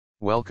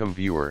Welcome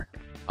viewer,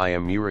 I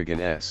am Murugan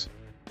S.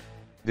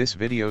 This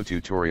video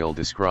tutorial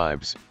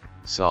describes,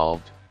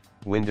 solved,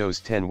 Windows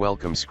 10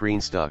 welcome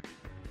screen stuck.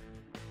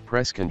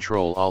 Press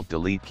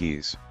Ctrl-Alt-Delete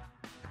keys.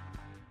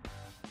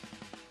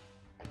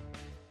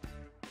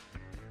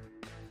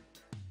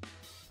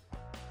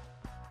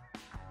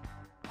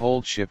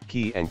 Hold Shift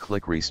key and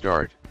click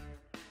Restart.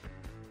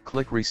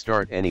 Click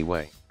Restart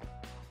anyway.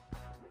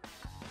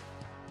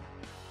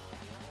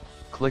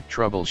 Click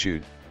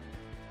Troubleshoot.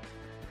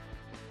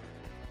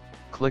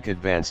 Click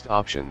Advanced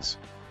Options.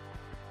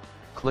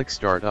 Click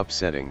Startup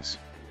Settings.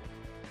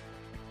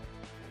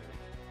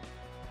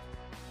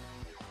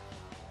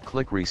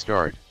 Click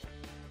Restart.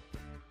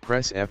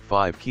 Press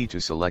F5 key to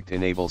select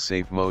Enable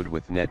Safe Mode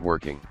with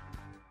Networking.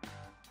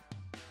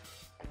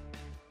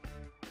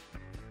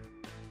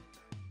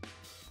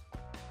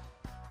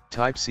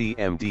 Type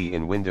CMD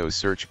in Windows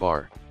search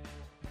bar.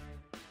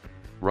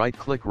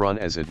 Right-click Run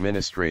as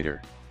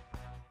Administrator.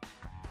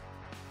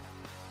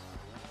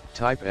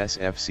 Type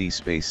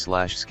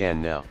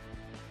sfc/scan now.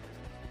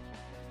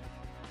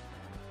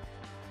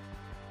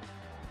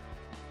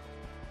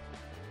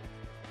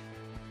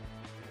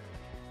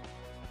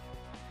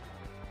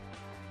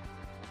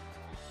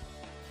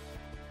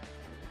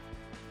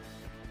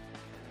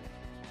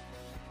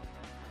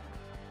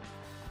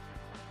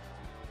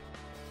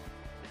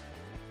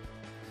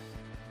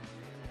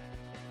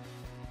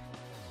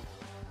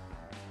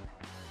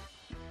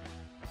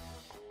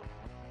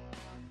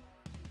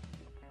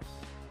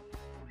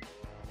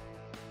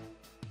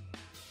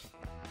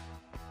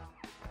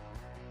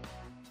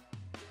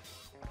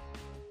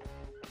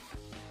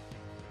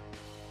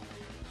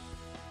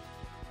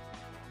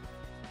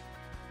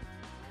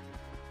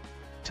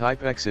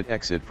 Type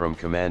exit from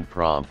command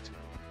prompt.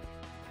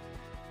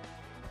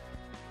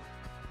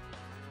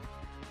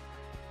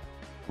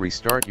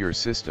 Restart your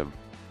system.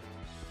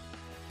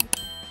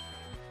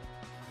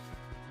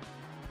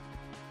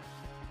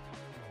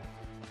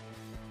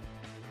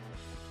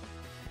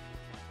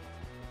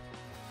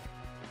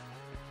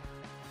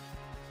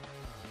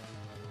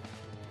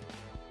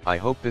 I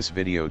hope this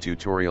video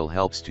tutorial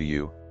helps to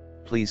you.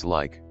 Please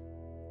like,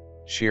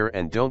 share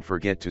and don't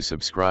forget to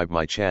subscribe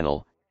my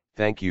channel.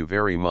 Thank you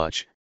very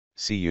much.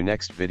 See you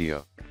next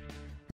video.